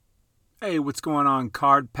Hey, what's going on,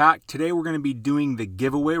 Card Pack? Today we're going to be doing the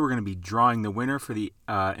giveaway. We're going to be drawing the winner for the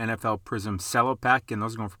NFL Prism Cello Pack, and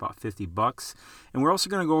those are going for about $50. And we're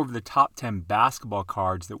also going to go over the top 10 basketball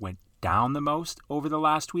cards that went down the most over the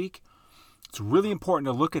last week. It's really important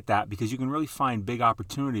to look at that because you can really find big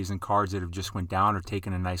opportunities in cards that have just went down or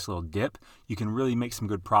taken a nice little dip. You can really make some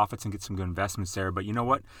good profits and get some good investments there. But you know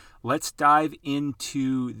what? Let's dive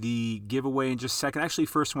into the giveaway in just a second. Actually,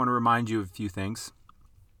 first I want to remind you of a few things.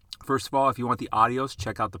 First of all, if you want the audios,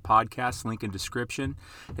 check out the podcast, link in description.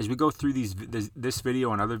 As we go through this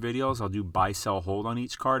video and other videos, I'll do buy, sell, hold on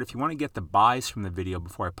each card. If you want to get the buys from the video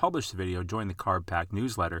before I publish the video, join the Card Pack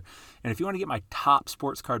newsletter. And if you want to get my top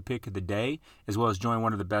sports card pick of the day, as well as join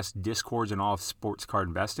one of the best discords in all of sports card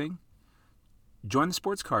investing, join the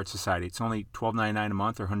Sports Card Society. It's only $12.99 a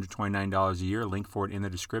month or $129 a year. Link for it in the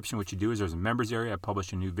description. What you do is there's a members area. I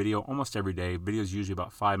publish a new video almost every day. Videos usually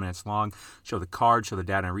about 5 minutes long. Show the card, show the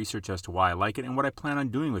data and research as to why I like it and what I plan on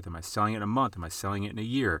doing with it. Am I selling it in a month? Am I selling it in a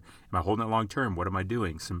year? Am I holding it long term? What am I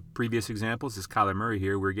doing? Some previous examples is Kyler Murray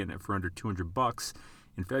here. We're getting it for under $200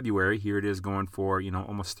 in February. Here it is going for,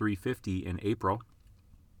 almost $350 in April.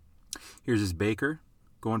 Here's his Baker.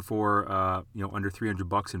 Going for under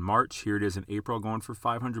 $300 in March. Here it is in April, going for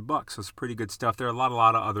 $500. So it's pretty good stuff. There are a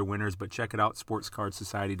lot of other winners, but check it out,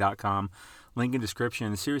 sportscardsociety.com. Link in description.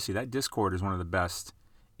 And seriously, that Discord is one of the best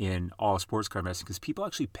in all sports card investing because people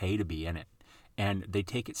actually pay to be in it, and they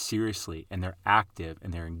take it seriously, and they're active,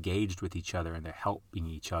 and they're engaged with each other, and they're helping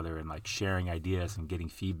each other, and like sharing ideas and getting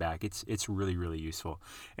feedback. It's really, really useful.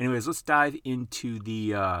 Anyways, let's dive into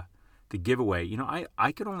the giveaway.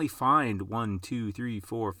 I could only find 1, 2, 3,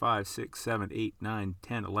 4, 5, 6, 7, 8, 9,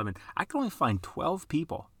 10, 11. I could only find 12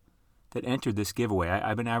 people that entered this giveaway.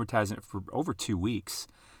 I've been advertising it for over 2 weeks,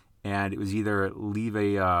 and it was either leave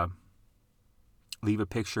a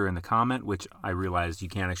picture in the comment, which I realized you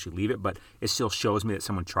can't actually leave it, but it still shows me that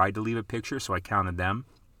someone tried to leave a picture, so I counted them,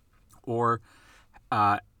 or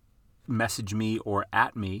message me or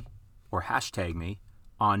at me or hashtag me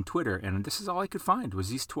on Twitter, and this is all I could find was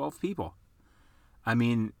these 12 people. I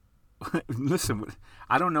mean, listen,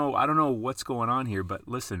 I don't know what's going on here, but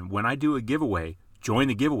listen, when I do a giveaway, join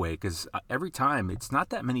the giveaway, because every time it's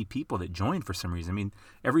not that many people that join for some reason. I mean,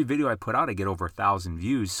 every video I put out, I get over 1,000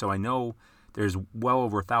 views, so I know there's well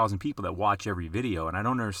over 1,000 people that watch every video, and I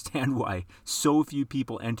don't understand why so few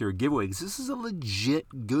people enter a giveaway, because this is a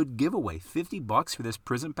legit good giveaway. $50 for this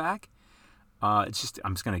Prism pack. I'm just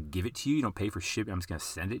going to give it to you. You don't pay for shipping. I'm just going to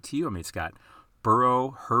send it to you. I mean, it's got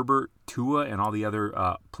Burrow, Herbert, Tua, and all the other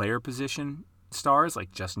player position stars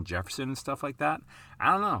like Justin Jefferson and stuff like that.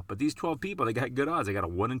 I don't know, but these 12 people, they got good odds. They got a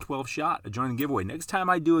 1 in 12 shot of joining the giveaway. Next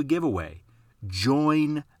time I do a giveaway,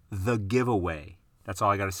 join the giveaway. That's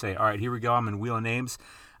all I got to say. All right, here we go. I'm in Wheel of Names.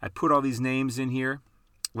 I put all these names in here.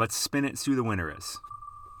 Let's spin it and see who the winner is.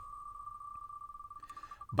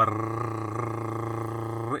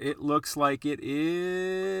 It looks like it is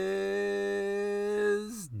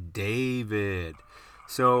David.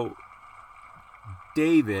 So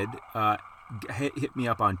David hit me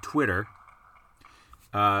up on Twitter.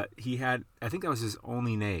 He had, I think that was his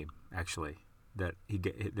only name actually that he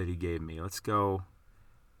gave me. Let's go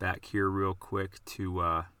back here real quick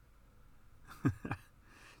to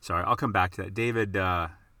sorry, I'll come back to that. David,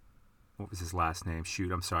 what was his last name?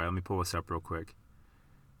 Shoot, I'm sorry. Let me pull this up real quick.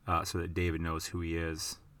 So that David knows who he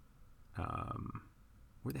is.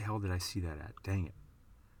 Where the hell did I see that at? Dang it.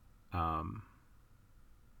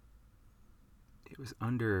 It was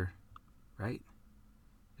under, right?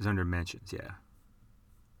 It was under mentions, yeah.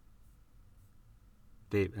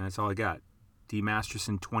 Dave, and that's all I got. D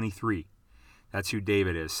Masterson 23. That's who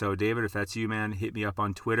David is. So David, if that's you, man, hit me up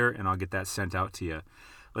on Twitter and I'll get that sent out to you.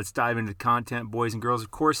 Let's dive into content, boys and girls.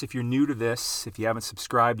 Of course, if you're new to this, if you haven't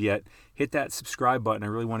subscribed yet, hit that subscribe button. I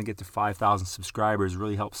really want to get to 5,000 subscribers. It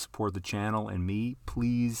really helps support the channel and me.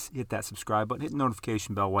 Please hit that subscribe button. Hit the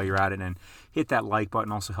notification bell while you're at it, and hit that like button.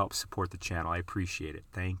 Also helps support the channel. I appreciate it.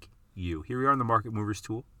 Thank you. Here we are in the Market Movers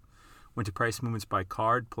tool. Went to price movements by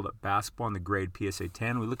card, pulled up basketball on the grade PSA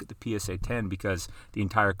 10. We look at the PSA 10 because the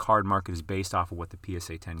entire card market is based off of what the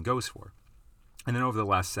PSA 10 goes for. And then over the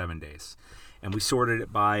last 7 days. And we sorted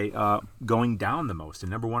it by going down the most.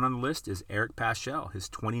 And number one on the list is Eric Paschall, his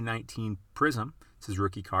 2019 Prism. It's his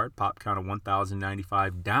rookie card, pop count of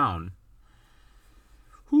 1,095, down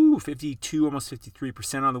 52, almost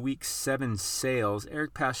 53% on the week, 7 sales.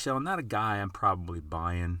 Eric Paschall, not a guy I'm probably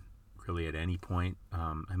buying really at any point.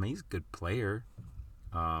 I mean, he's a good player.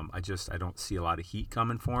 I don't see a lot of heat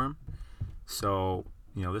coming for him. So,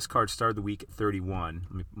 this card started the week at 31.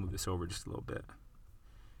 Let me move this over just a little bit.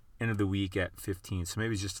 End of the week at 15. So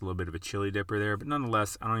maybe it's just a little bit of a chili dipper there. But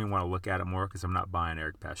nonetheless, I don't even want to look at it more because I'm not buying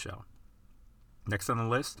Eric Paschall. Next on the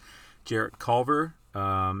list, Jarrett Culver.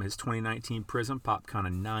 His 2019 Prism pop count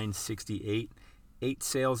of 968. 8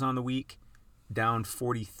 sales on the week, down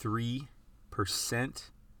 43%,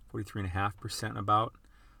 43.5% about.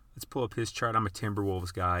 Let's pull up his chart. I'm a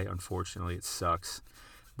Timberwolves guy. Unfortunately, it sucks.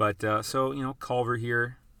 But so, Culver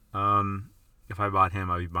here. If I bought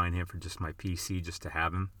him, I'd be buying him for just my PC just to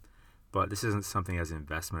have him. But this isn't something as an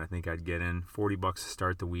investment I think I'd get in. $40 to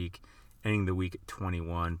start the week, ending the week at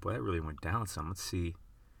 21. Boy, that really went down some. Let's see.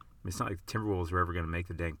 I mean, it's not like the Timberwolves were ever going to make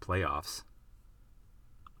the dang playoffs.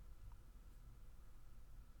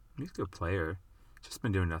 He's a good player. Just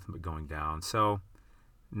been doing nothing but going down. So,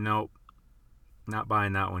 nope. Not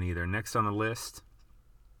buying that one either. Next on the list,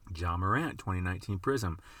 Ja Morant, 2019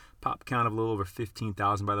 Prism. Pop count of a little over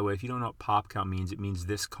 15,000. By the way, if you don't know what pop count means, it means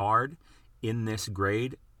this card in this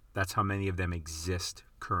grade, that's how many of them exist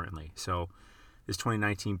currently. So this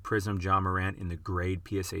 2019 Prism Ja Morant in the grade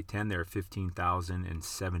PSA 10, there are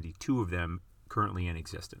 15,072 of them currently in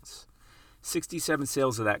existence. 67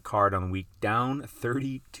 sales of that card on the week, down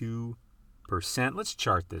 32%. Let's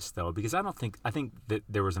chart this though, because I think that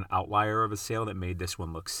there was an outlier of a sale that made this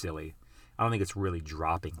one look silly. I don't think it's really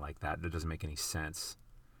dropping like that. That doesn't make any sense.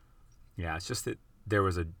 Yeah, it's just that there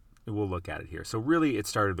was we'll look at it here. So really it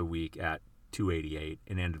started the week at 288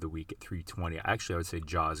 and ended the week at 320. Actually, I would say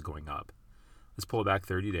Ja is going up. Let's pull it back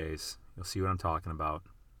 30 days. You'll see what I'm talking about.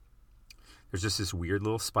 There's just this weird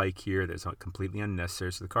little spike here that's completely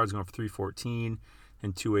unnecessary. So the card's going for 314,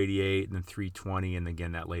 and 288, and then 320, and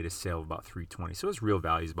again that latest sale of about 320. So its real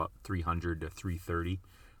value is about 300 to 330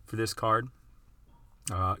 for this card.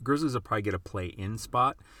 Grizzlies will probably get a play-in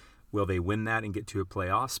spot. Will they win that and get to a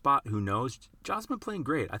playoff spot? Who knows? Ja's been playing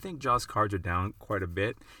great. I think Ja's cards are down quite a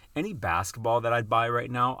bit. Any basketball that I'd buy right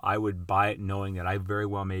now, I would buy it knowing that I very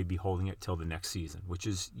well may be holding it till the next season, which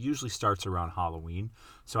is usually starts around Halloween.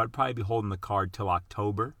 So I'd probably be holding the card till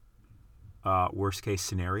October, worst case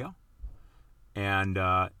scenario. And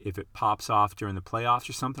if it pops off during the playoffs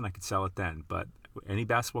or something, I could sell it then. But any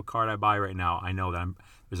basketball card I buy right now, I know that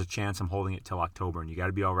there's a chance I'm holding it till October, and you got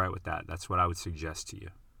to be all right with that. That's what I would suggest to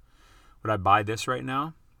you. Would I buy this right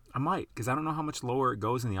now? I might, because I don't know how much lower it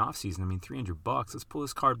goes in the offseason. I mean, $300. Let's pull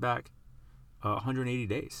this card back 180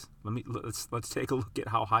 days. Let's take a look at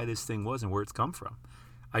how high this thing was and where it's come from.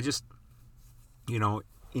 I just,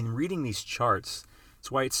 in reading these charts,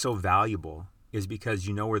 it's why it's so valuable, is because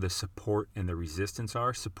you know where the support and the resistance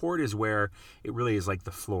are. Support is where it really is like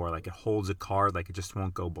the floor, like it holds a card, like it just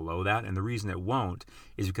won't go below that. And the reason it won't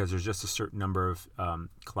is because there's just a certain number of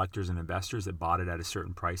collectors and investors that bought it at a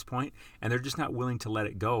certain price point, and they're just not willing to let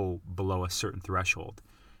it go below a certain threshold.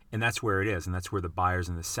 And that's where it is, and that's where the buyers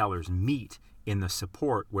and the sellers meet in the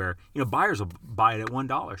support, where buyers will buy it at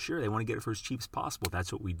 $1. Sure, they want to get it for as cheap as possible.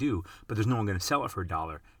 That's what we do. But there's no one going to sell it for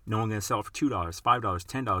 $1. No one going to sell it for $2, $5,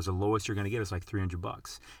 $10. The lowest you're going to get is like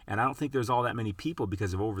 $300. And I don't think there's all that many people,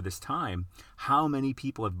 because of over this time, how many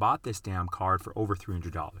people have bought this damn card for over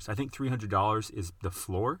 $300? I think $300 is the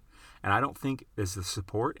floor, and I don't think is the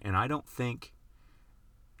support, and I don't think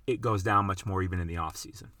it goes down much more even in the off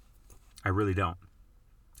season. I really don't.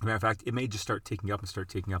 As a matter of fact, it may just start ticking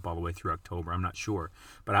up all the way through October. I'm not sure.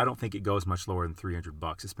 But I don't think it goes much lower than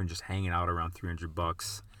 $300. It's been just hanging out around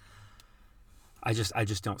 $300. I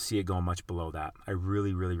just don't see it going much below that. I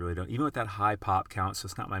really, really, really don't. Even with that high pop count, so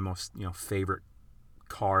it's not my most favorite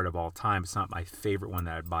card of all time. It's not my favorite one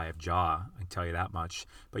that I'd buy of Ja, I can tell you that much.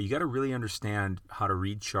 But you got to really understand how to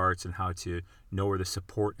read charts and how to know where the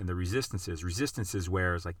support and the resistance is. Resistance is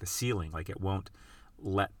where it's like the ceiling, like it won't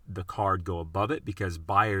let the card go above it, because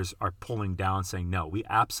buyers are pulling down saying, no, we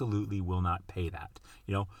absolutely will not pay that.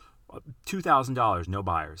 $2,000, no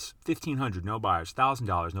buyers. $1,500, no buyers.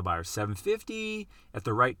 $1,000, no buyers. $750 at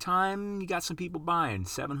the right time, you got some people buying.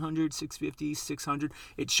 $700, $650, $600.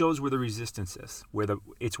 It shows where the resistance is.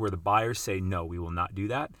 It's where the buyers say, no, we will not do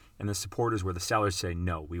that, and the support is where the sellers say,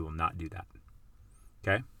 no, we will not do that.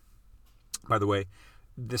 Okay? By the way,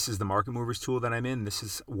 this is the Market Movers tool that I'm in. This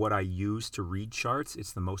is what I use to read charts.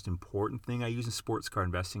 It's the most important thing I use in sports card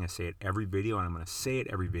investing. I say it every video, and I'm going to say it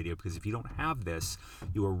every video, because if you don't have this,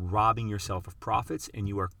 you are robbing yourself of profits, and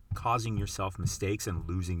you are causing yourself mistakes and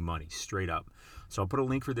losing money straight up. So I'll put a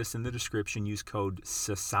link for this in the description. Use code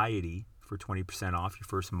SOCIETY for 20% off your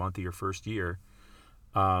first month of your first year.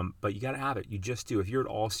 But you got to have it. You just do. If you're at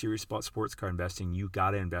all serious about sports card investing, you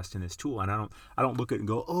got to invest in this tool. And I don't look at it and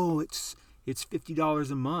go, oh, it's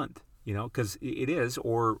 $50 a month, because it is,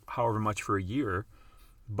 or however much for a year.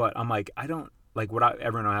 But I'm like, I don't like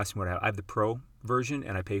everyone asks me what I have. I have the Pro version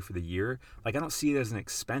and I pay for the year, like I don't see it as an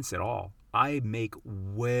expense at all. I make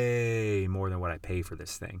way more than what I pay for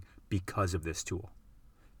this thing because of this tool.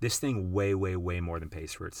 This thing way, way, way more than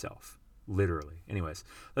pays for itself. Literally. Anyways,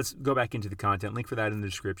 let's go back into the content. Link for that in the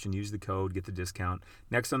description. Use the code, get the discount.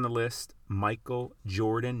 Next on the list, Michael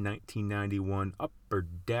Jordan, 1991 Upper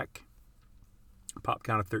Deck. Pop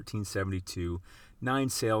count of 1372. 9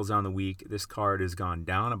 sales on the week. This card has gone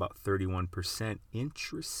down about 31%.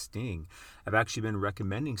 Interesting. I've actually been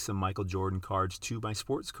recommending some Michael Jordan cards to my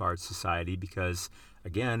Sports Card Society because,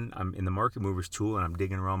 again, I'm in the Market Movers tool and I'm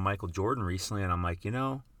digging around Michael Jordan recently and I'm like,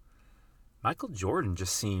 Michael Jordan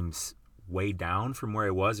just seems way down from where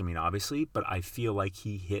he was. I mean, obviously, but I feel like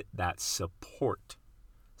he hit that support.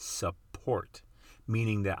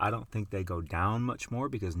 Meaning that I don't think they go down much more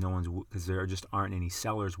because there just aren't any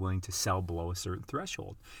sellers willing to sell below a certain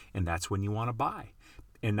threshold, and that's when you want to buy.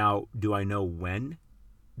 And now, do I know when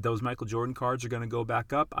those Michael Jordan cards are going to go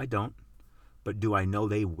back up? I don't, but do I know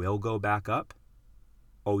they will go back up?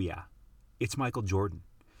 Oh yeah, it's Michael Jordan.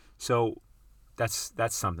 So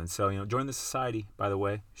that's something. So join the society. By the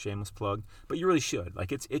way, shameless plug, but you really should.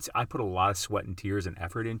 Like it's I put a lot of sweat and tears and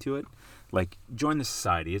effort into it. Like, join the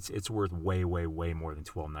society. It's worth way, way, way more than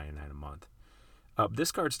 $12.99 a month. This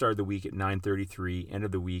card started the week at $9.33, end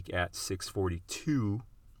of the week at $6.42.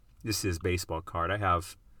 This is baseball card. I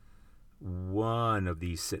have one of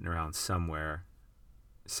these sitting around somewhere.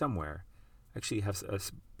 I actually have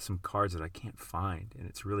some cards that I can't find, and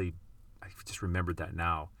it's really, I just remembered that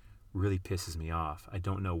now. Really pisses me off. I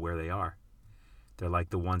don't know where they are. They're like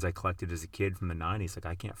the ones I collected as a kid from the 90s. Like,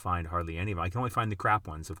 I can't find hardly any of them. I can only find the crap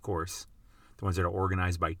ones, of course. The ones that are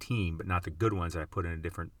organized by team, but not the good ones that I put in a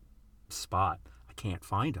different spot. I can't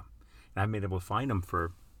find them. And I've been able to find them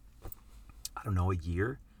for, I don't know, a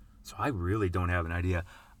year. So I really don't have an idea.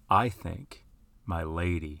 I think my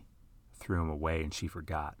lady threw them away and she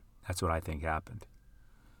forgot. That's what I think happened.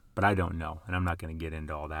 But I don't know, and I'm not going to get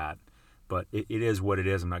into all that. But it is what it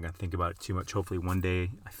is. I'm not going to think about it too much. Hopefully one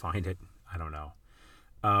day I find it. I don't know.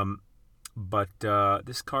 But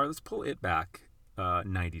this card, let's pull it back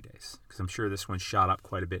 90 days. Because I'm sure this one shot up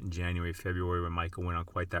quite a bit in January, February when Michael went on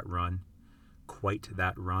quite a run.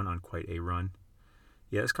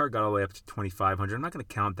 Yeah, this card got all the way up to 2,500. I'm not going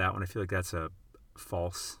to count that one. I feel like that's a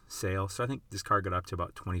false sale. So I think this card got up to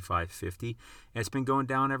about 2,550. And it's been going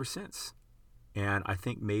down ever since. And I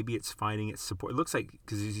think maybe it's finding its support. It looks like,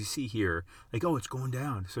 because as you see here, like, oh, it's going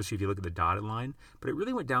down, especially if you look at the dotted line. But it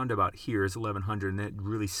really went down to about here is 1,100, and then it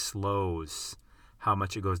really slows how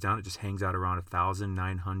much it goes down. It just hangs out around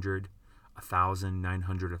 1,900,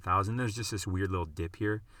 1,900, 1,000. There's just this weird little dip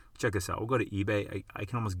here. Check this out. We'll go to eBay. I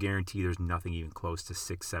can almost guarantee there's nothing even close to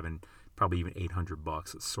 6, 7, probably even $800.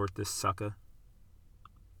 Let's sort this sucker.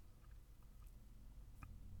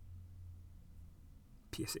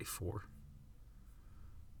 PSA 4.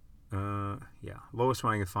 Yeah, lowest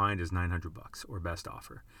one I can find is $900 or best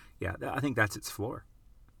offer. Yeah, I think that's its floor.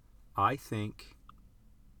 I think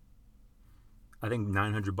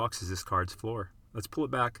 $900 is this card's floor. Let's pull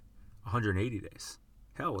it back 180 days.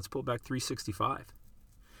 Hell, let's pull it back 365.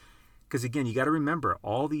 Because again, you got to remember,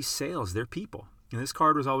 all these sales, they're people. And this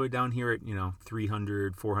card was all the way down here at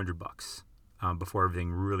 $300, $400 before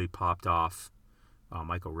everything really popped off.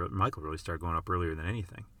 Michael really started going up earlier than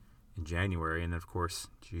anything. In January, and then of course,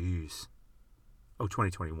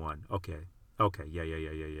 2021. Okay,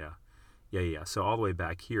 yeah. So all the way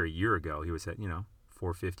back here a year ago, he was at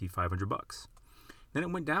 $450, $500. Then it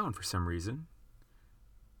went down for some reason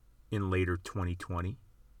in later 2020,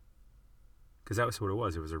 because that was what it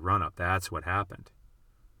was. It was a run up. That's what happened.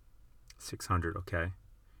 600, okay,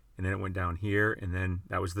 and then it went down here, and then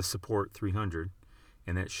that was the support 300,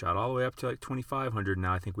 and then it shot all the way up to like 2,500.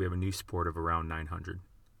 Now I think we have a new support of around 900.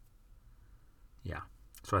 Yeah,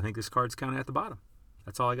 so I think this card's kind of at the bottom.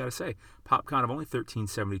 That's all I got to say. Pop count of only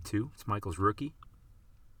 1372. It's Michael's rookie.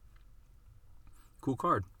 Cool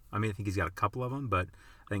card. I mean, I think he's got a couple of them, but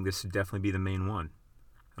I think this would definitely be the main one.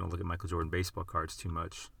 I don't look at Michael Jordan baseball cards too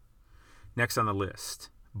much. Next on the list,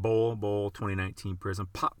 Bowl 2019 Prism.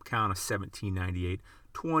 Pop count of 1798.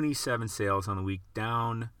 27 sales on the week,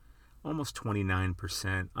 down almost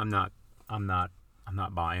 29%. I'm not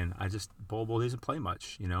buying. Bowl doesn't play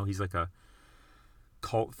much. He's like a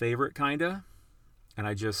cult favorite kinda, and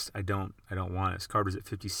I don't want it. This card was at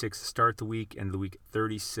 56 to start the week, end of the week at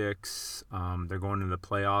 36. They're going into the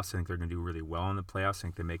playoffs. I think they're going to do really well in the playoffs. I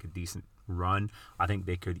think they make a decent run. I think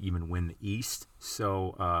they could even win the East.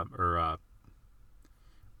 So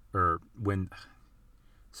or win.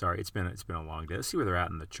 Sorry, it's been a long day. Let's see where they're at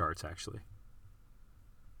in the charts actually.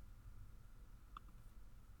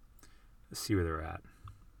 Let's see where they're at.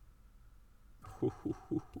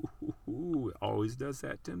 It always does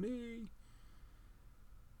that to me.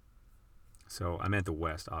 So I meant the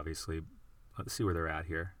West, obviously. Let's see where they're at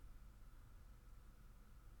here.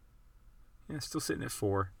 Yeah, still sitting at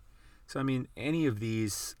 4. So, I mean, any of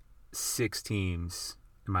these 6 teams,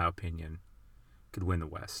 in my opinion, could win the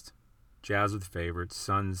West. Jazz are the favorites.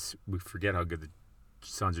 Suns, we forget how good the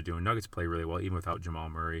Suns are doing. Nuggets play really well, even without Jamal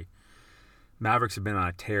Murray. Mavericks have been on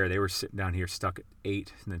a tear. They were sitting down here stuck at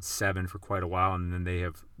 8 and then 7 for quite a while, and then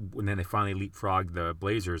they finally leapfrogged the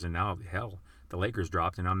Blazers, and now, hell, the Lakers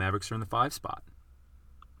dropped, and now Mavericks are in the 5 spot.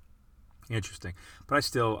 Interesting. But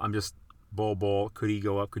I'm just Bol. Could he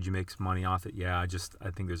go up? Could you make some money off it? Yeah, I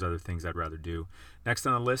think there's other things I'd rather do. Next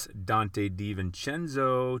on the list, Dante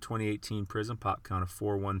DiVincenzo, 2018 Prism, pop count of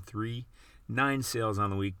 413. 9 sales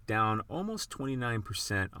on the week, down almost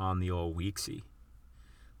 29% on the old weeksy.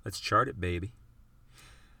 Let's chart it, baby.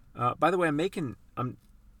 By the way, I'm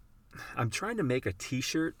trying to make a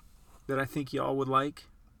T-shirt that I think y'all would like,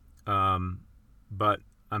 but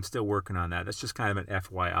I'm still working on that. That's just kind of an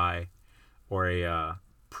FYI or a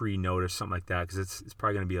pre-notice, something like that, because it's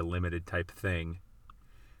probably going to be a limited type thing.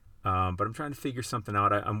 But I'm trying to figure something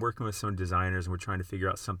out. I'm working with some designers, and we're trying to figure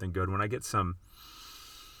out something good. When I get some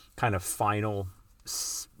kind of final,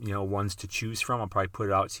 ones to choose from, I'll probably put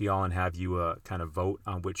it out to y'all and have you kind of vote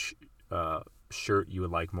on which shirt you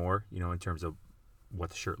would like more, in terms of what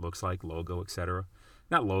the shirt looks like, logo, etc.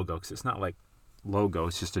 Not logo, because it's not like logo.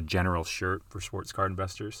 It's just a general shirt for sports card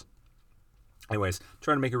investors. Anyways,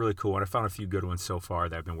 trying to make it really cool, and I found a few good ones so far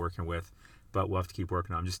that I've been working with, but we'll have to keep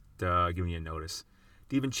working on. I'm just giving you a notice.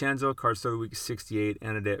 DiVincenzo, card started week 68,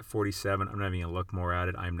 ended at 47. I'm not even going to look more at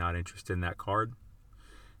it. I'm not interested in that card.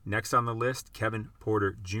 Next on the list, Kevin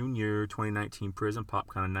Porter Jr., 2019 Prism, pop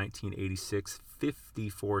count of 1986,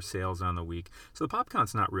 54 sales on the week. So the pop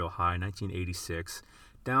count's not real high, 1986,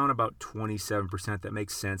 down about 27%. That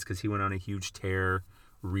makes sense because he went on a huge tear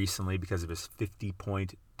recently because of his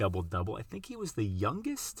 50-point double-double. I think he was the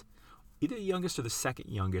youngest, either the youngest or the second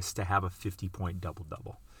youngest to have a 50-point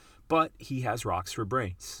double-double. But he has rocks for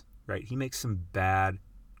brains, right? He makes some bad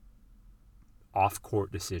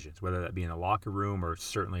off-court decisions, whether that be in the locker room or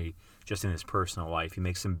certainly just in his personal life. He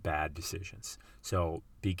makes some bad decisions. So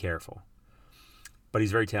be careful. But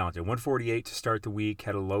he's very talented. 148 to start the week,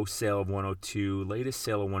 had a low sale of 102, latest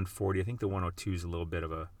sale of 140. I think the 102 is a little bit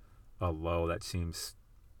of a low. That seems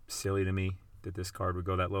silly to me that this card would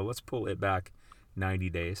go that low. Let's pull it back 90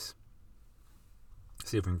 days.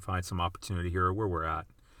 See if we can find some opportunity here or where we're at.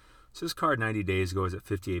 So this card 90 days ago is at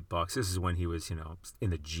 $58. This is when he was, in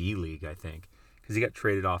the G League, I think. Because he got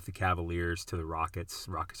traded off the Cavaliers to the Rockets.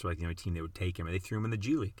 Rockets were like the only team that would take him, and they threw him in the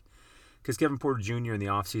G League. Because Kevin Porter Jr. in the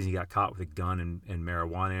offseason, he got caught with a gun and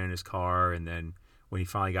marijuana in his car, and then when he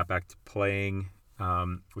finally got back to playing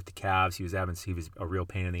with the Cavs, he was a real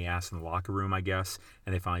pain in the ass in the locker room, I guess,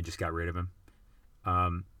 and they finally just got rid of him.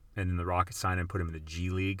 And then the Rockets signed him and put him in the G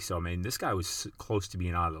League. So, I mean, this guy was close to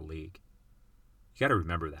being out of the league. You got to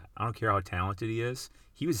remember that. I don't care how talented he is.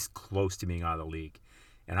 He was close to being out of the league.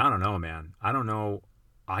 And I don't know, man. I don't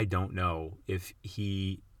know if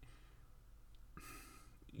he...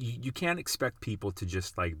 You can't expect people to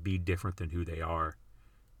just, be different than who they are,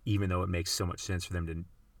 even though it makes so much sense for them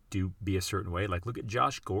to be a certain way. Look at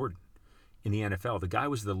Josh Gordon in the NFL. The guy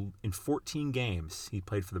was in 14 games he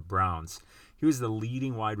played for the Browns. He was the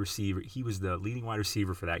leading wide receiver. He was the leading wide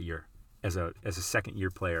receiver for that year as a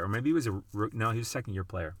second-year player. Or maybe he was he was a second-year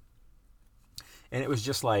player. And it was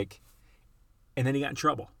just and then he got in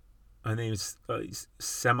trouble. And then he was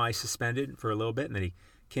semi-suspended for a little bit, and then he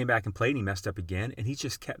came back and played, and he messed up again, and he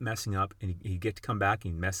just kept messing up, and he'd get to come back,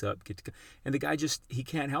 and he'd mess up, and the guy he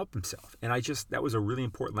can't help himself. And that was a really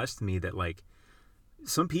important lesson to me that,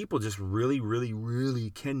 some people just really, really,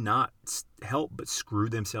 really cannot help but screw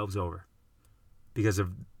themselves over because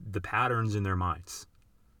of the patterns in their minds.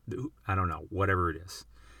 I don't know, whatever it is.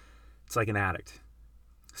 It's like an addict.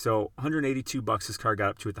 So $182 this card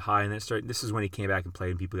got up to at the high, and then this is when he came back and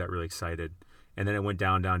played, and people got really excited. And then it went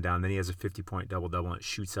down, down, down. Then he has a 50-point double-double, and it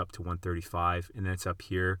shoots up to 135, and then it's up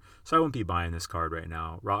here. So I wouldn't be buying this card right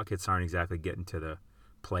now. Rockets aren't exactly getting to the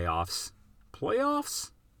playoffs.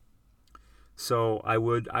 Playoffs? So I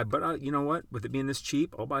would, but you know what? With it being this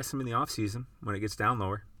cheap, I'll buy some in the offseason when it gets down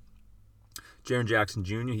lower. Jaren Jackson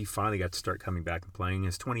Jr., he finally got to start coming back and playing.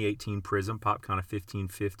 His 2018 Prism, pop count of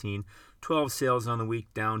 15-15. 12 sales on the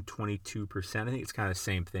week, down 22%. I think it's kind of the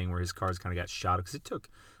same thing where his cards kind of got shot because it took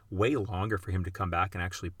way longer for him to come back and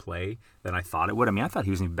actually play than I thought it would. I mean, I thought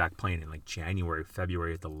he was going to be back playing in January,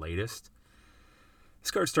 February at the latest.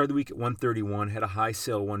 This card started the week at 131, had a high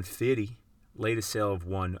sale of 150, latest sale of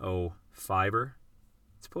 105.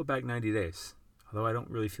 Let's pull it back 90 days. Although I don't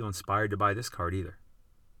really feel inspired to buy this card either.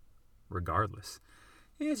 Regardless.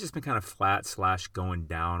 Yeah, it's just been kind of flat / going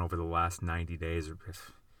down over the last 90 days.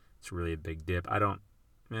 It's really a big dip. I don't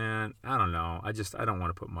know. I don't want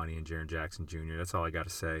to put money in Jaren Jackson Jr. That's all I got to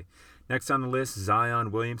say. Next on the list,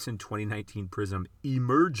 Zion Williamson, 2019 Prism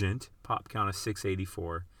Emergent. Pop count of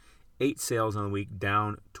 684. 8 sales on the week,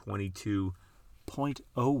 down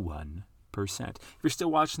 22.01%. If you're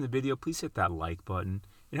still watching the video, please hit that like button.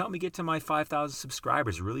 It helped me get to my 5,000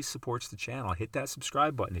 subscribers. It really supports the channel. Hit that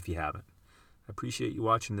subscribe button if you haven't. I appreciate you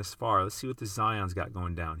watching this far. Let's see what the Zion's got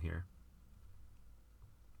going down here.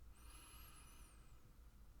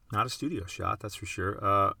 Not a studio shot, that's for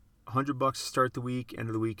sure. $100 to start the week, end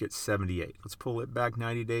of the week at 78. Let's pull it back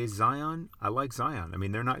 90 days. Zion, I like Zion. I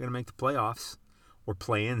mean, they're not going to make the playoffs or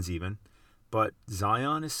play-ins even, but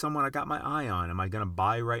Zion is someone I got my eye on. Am I going to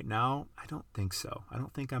buy right now? I don't think so. I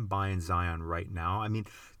don't think I'm buying Zion right now. I mean,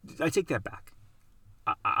 I take that back.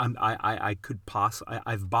 I could possibly,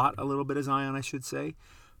 I've bought a little bit of Zion, I should say,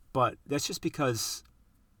 but that's just because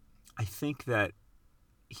I think that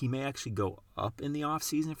he may actually go up in the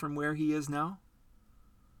offseason from where he is now,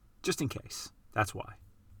 just in case. That's why.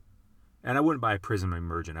 And I wouldn't buy a Prism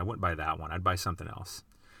Emergent. I wouldn't buy that one. I'd buy something else.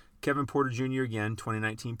 Kevin Porter Jr. again,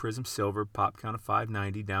 2019 Prism Silver, pop count of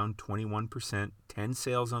 590, down 21%, 10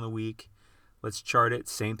 sales on the week. Let's chart it.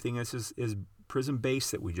 Same thing as Prism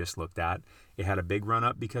Base that we just looked at. It had a big run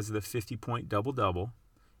up because of the 50-point double-double.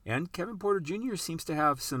 And Kevin Porter Jr. seems to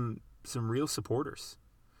have some real supporters.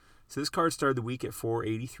 So this card started the week at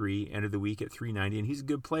 483, ended the week at 390, and he's a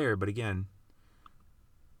good player, but again,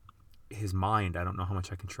 his mind, I don't know how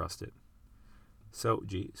much I can trust it. So,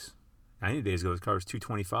 geez. 90 days ago, this card was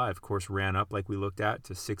 225. Of course, ran up like we looked at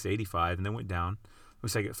to 685 and then went down.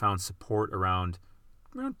 Looks like it found support around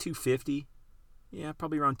 250. Yeah,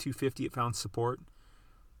 probably around 250 it found support.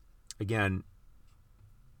 Again,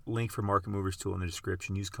 link for Market Movers tool in the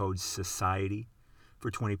description. Use code SOCIETY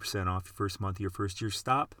for 20% off your first month of your first year.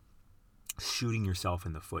 Stop shooting yourself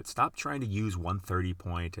in the foot. Stop trying to use 130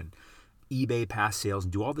 point and eBay past sales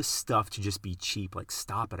and do all this stuff to just be cheap. Like,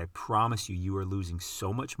 stop it. I promise you, you are losing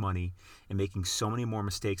so much money and making so many more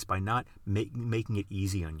mistakes by not making it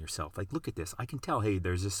easy on yourself. Like, look at this. I can tell, hey,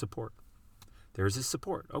 there's this support. There's this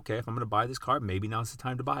support. Okay, if I'm going to buy this card, maybe now's the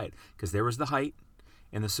time to buy it. Because there was the height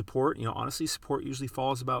and the support. You know, honestly, support usually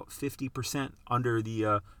falls about 50% under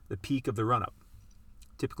the peak of the run-up.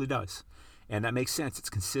 Typically does. And that makes sense. It's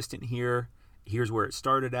consistent here. Here's where it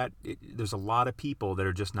started at. There's a lot of people that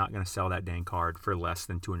are just not going to sell that dang card for less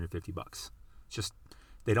than $250. It's just,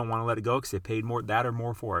 they don't want to let it go because they paid more, that or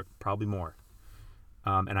more for it, probably more.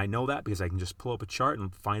 And I know that because I can just pull up a chart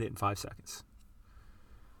and find it in 5 seconds.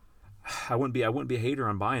 I wouldn't be a hater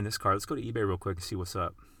on buying this card. Let's go to eBay real quick and see what's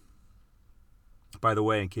up. By the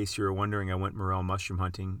way, in case you were wondering, I went morel mushroom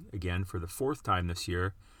hunting again for the 4th time this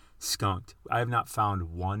year. Skunked. I have not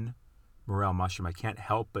found one morel mushroom. I can't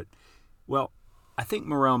help but, well, I think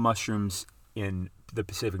morel mushrooms in the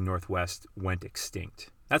Pacific Northwest went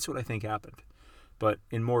extinct. That's what I think happened. But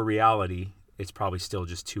in more reality, it's probably still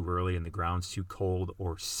just too early and the ground's too cold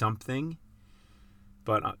or something.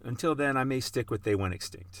 But until then, I may stick with they went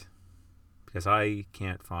extinct because I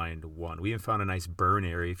can't find one. We even found a nice burn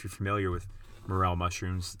area. If you're familiar with morel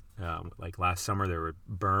mushrooms, like last summer, there were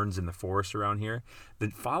burns in the forest around here. The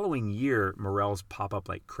following year, morels pop up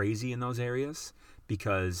like crazy in those areas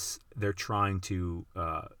because they're trying to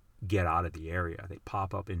get out of the area. They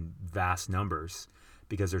pop up in vast numbers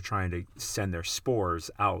because they're trying to send their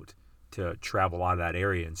spores out to travel out of that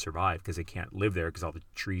area and survive because they can't live there because all the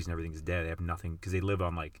trees and everything's dead. They have nothing because they live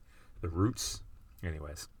on like the roots.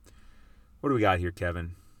 Anyways, what do we got here,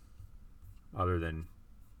 Kevin? Other than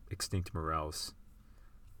extinct morels.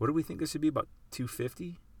 What do we think this would be? About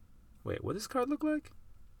 250? Wait, what does this card look like?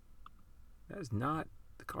 That is not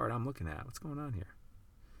the card I'm looking at. What's going on here?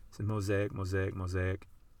 It's a mosaic.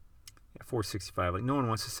 Yeah, 465. Like, no one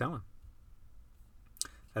wants to sell him.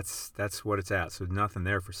 That's what it's at. So nothing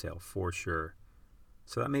there for sale for sure.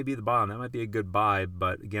 So that may be the bottom. That might be a good buy,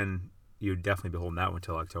 but again, you'd definitely be holding that one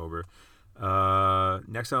until October.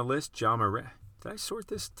 Next on the list, Ja Morant. Did I sort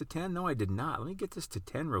this to 10? No, I did not. Let me get this to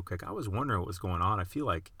 10 real quick. I was wondering what was going on. I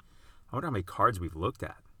wonder how many cards we've looked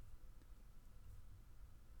at.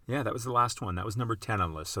 Yeah, that was the last one. That was number 10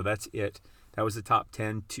 on the list. So that's it. That was the top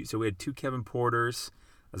 10. So we had 2 Kevin Porters,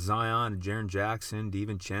 a Zion, a Jaren Jackson,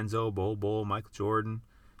 DiVincenzo, Bol, Michael Jordan,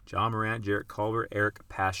 Ja Morant, Jarrett Culver, Eric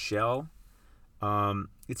Paschall.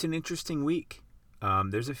 It's an interesting week.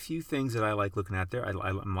 There's a few things that I like looking at there.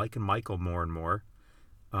 I'm liking Michael more and more.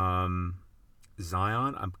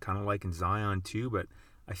 Zion, I'm kind of liking Zion too, but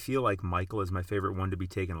I feel like Michael is my favorite one to be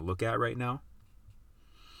taking a look at right now.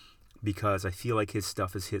 because I feel like his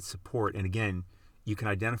stuff has hit support. And again, you can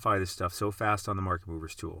identify this stuff so fast on the Market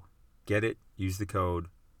Movers tool. Get it, use the code,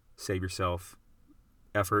 save yourself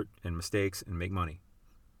effort and mistakes, and make money.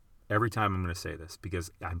 Every time I'm going to say this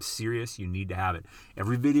because I'm serious. You need to have it.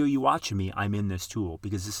 Every video you watch of me, I'm in this tool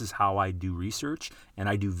because this is how I do research, and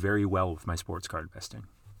I do very well with my sports card investing.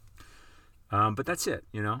 But that's it.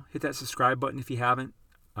 Hit that subscribe button if you haven't.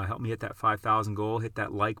 Help me hit that 5,000 goal. Hit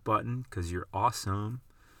that like button because you're awesome.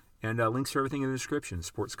 And links for everything in the description.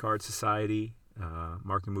 Sports Card Society,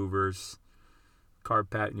 Market Movers, Card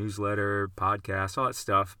Pack newsletter, podcast, all that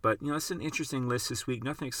stuff. But, it's an interesting list this week.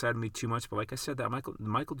 Nothing excited me too much. But like I said, that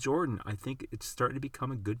Michael Jordan, I think it's starting to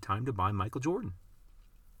become a good time to buy Michael Jordan.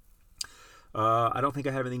 I don't think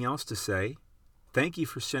I have anything else to say. Thank you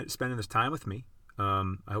for spending this time with me. I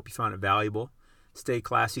hope you found it valuable. Stay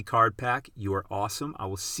classy, Card Pack. You are awesome. I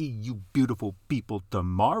will see you beautiful people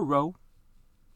tomorrow.